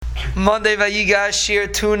Monday Vayigash, Shir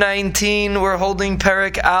 219. We're holding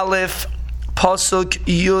Perek Aleph, Pasuk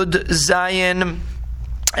Yud Zayin,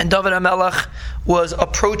 and David HaMelech was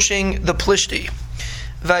approaching the Plishti.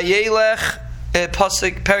 Vayelech,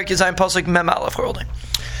 Pasuk Perek Zayin, Pasuk Mem Aleph. We're holding.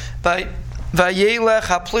 Vayelech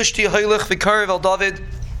HaPlishti Hoylech V'Karev El David.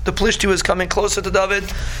 The Plishti was coming closer to David.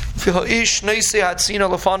 V'Ha'ish Neisi Hatzina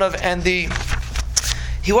Lefanov, and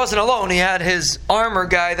he wasn't alone. He had his armor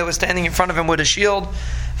guy that was standing in front of him with a shield.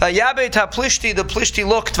 Vayabet HaPlishti, the Plishti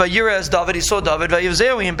looked, Vayira as David, he saw David,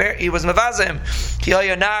 Vayivzeu, he was mevazim.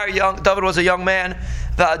 David was a young man.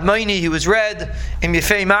 Va'admaini, he was red. In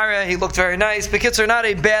Yefei Mara, he looked very nice. Bekitzer, not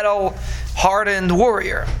a battle-hardened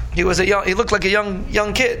warrior. He looked like a young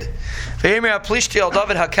kid. Vayimir HaPlishti al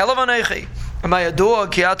David HaKelav Anechi. Am I a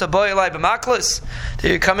dog? Kiata boy elai b'maklis? That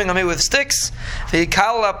you're coming on me with sticks?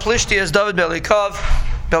 V'yikal HaPlishti as David Belihav.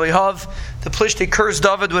 The Plishti cursed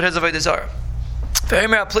David with his avodah zarah.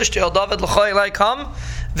 V'yimir HaPlishti al David l'choi elai come.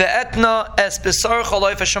 Ve'etna es b'sar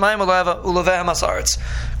choloi v'shamayim ulevehem asaretz.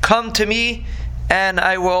 Come to me, and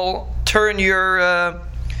I will turn your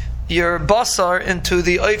basar into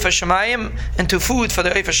the oif hashamayim, into food for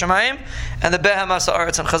the oif hashamayim, and the behem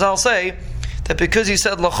asaretz. And Chazal say that because he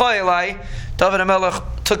said l'choi elai, David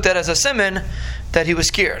HaMelech took that as a siman that he was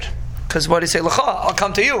scared. Because why did he say l'cha? I'll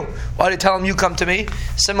come to you. Why did he tell him you come to me?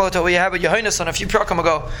 Similar to what we had with Yehonasan a few prakim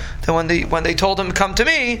ago. That when they told him come to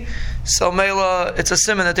me, so Mela, it's a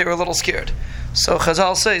siman that they were a little scared. So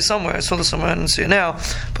Chazal say somewhere, I saw this somewhere, I didn't see it now,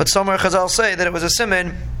 but somewhere Chazal say that it was a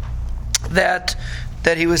siman that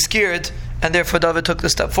he was scared, and therefore David took the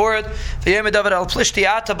step forward.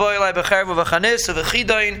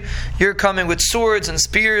 You're coming with swords and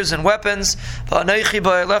spears and weapons. I'm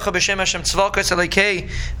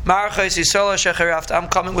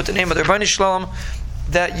coming with the name of the Rebbeinu Shalom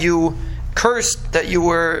that you cursed, that you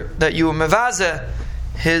were mevazeh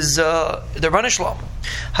his the Rebbeinu Shalom.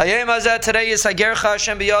 Today is Hagercha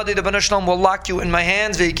Hashem biyadi. The Rebbeinu Shalom will lock you in my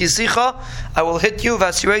hands. V'yikisicha, I will hit you.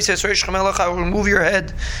 I will remove your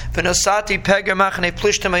head. V'nosati peger machane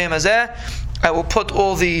plishtim hayom hazeh. I will put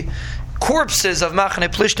all the corpses of machane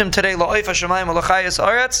plishtim today. La'oif hashamayim u'lachayis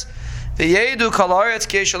aretz. V'yedu kol aretz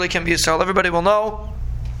ki yesh elikim b'Yisrael. Everybody will know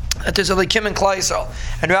that there's elikim in Klal Yisrael.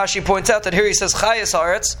 And Rashi points out that here he says chayis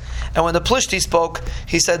aretz, and when the Plishti spoke,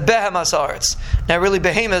 he said behemas aretz. Now, really,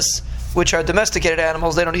 behemoths, which are domesticated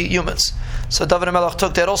animals, they don't eat humans. So David HaMelech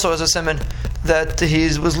took that also as a siman that he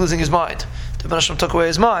was losing his mind. The Rebbeinu Shalom took away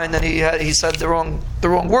his mind, and he said the wrong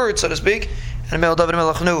word, so to speak. And David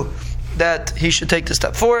HaMelech knew that he should take the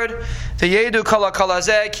step forward. V'yedu kala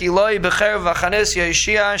kalazeh ki loi b'cherev v'chanes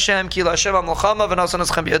yeshia Hashem ki l'Hashem ha'molchama v'nasan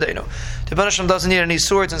eschem b'yadeinu. The Rebbeinu Shalom doesn't need any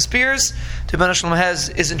swords and spears. The Rebbeinu Shalom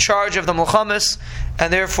is in charge of the molchamas,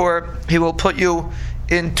 and therefore he will put you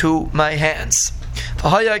into my hands. The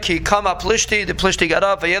Plishti got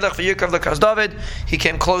up. David. He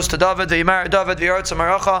came close to David.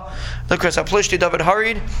 David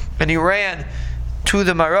hurried and he ran to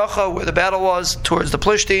the Maracha where the battle was, towards the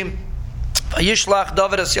Plishti.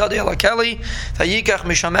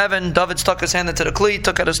 David stuck his hand into the kli,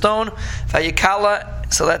 took out a stone.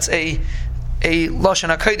 So that's a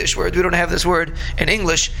Lashon HaKodesh word. We don't have this word in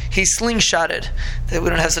English. He slingshotted. We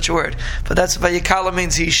don't have such a word. But that's Vayikala,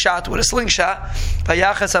 means he shot with a slingshot.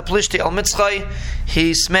 Vayachas HaPlishti al Mitzchai.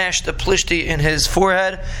 He smashed the Plishti in his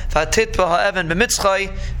forehead. Vatitpa ha'evan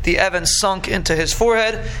b'mitzchai. The evan sunk into his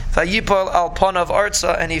forehead. Vayipal al panav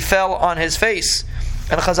arza. And he fell on his face.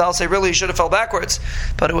 And Chazal say really he should have fell backwards,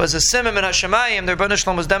 but it was a simim in Hashemayim. The Rebbeinu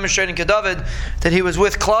Shalom was demonstrating to David that he was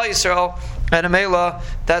with Klal Yisrael, and Amela,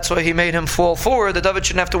 that's why he made him fall forward. That David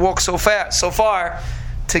shouldn't have to walk so far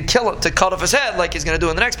to kill him, to cut off his head like he's going to do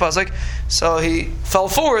in the next pasuk. So he fell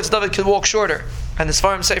forward so David could walk shorter. And the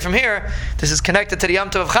Sfarim say from here, this is connected to the Yom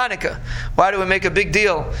Tov of Chanukah. Why do we make a big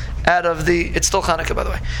deal out of it's still Chanukah, by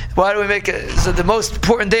the way. Why do we make the most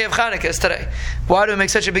important day of Chanukah is today. Why do we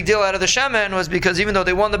make such a big deal out of the Shemen? Was because even though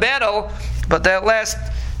they won the battle, but that last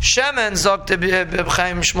Shemen, Zok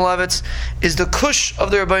Chaim Shmulevitz, is the kush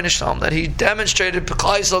of the Rebbeinu Shalom, that he demonstrated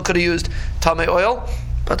Klal Yisrael could have used Tamei oil,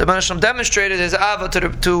 but the Rebbeinu Shalom demonstrated his ava to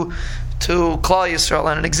Klal Yisrael.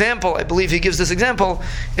 And an example, I believe he gives this example,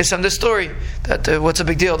 is from this story, that what's a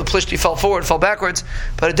big deal? The Plishti fell forward, fell backwards,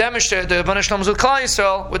 but it demonstrated the Rebbeinu Shalom was with Klal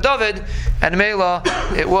Yisrael, with David, and Mela,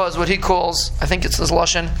 it was what he calls, I think it's this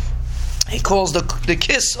Lashon, he calls the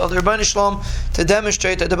kiss of the Rebbeinu Shalom to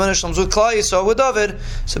demonstrate that the Rebbeinu Shalom is with Klal Yisrael, with David,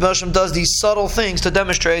 so Rebbeinu Shalom does these subtle things to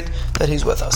demonstrate that he's with us.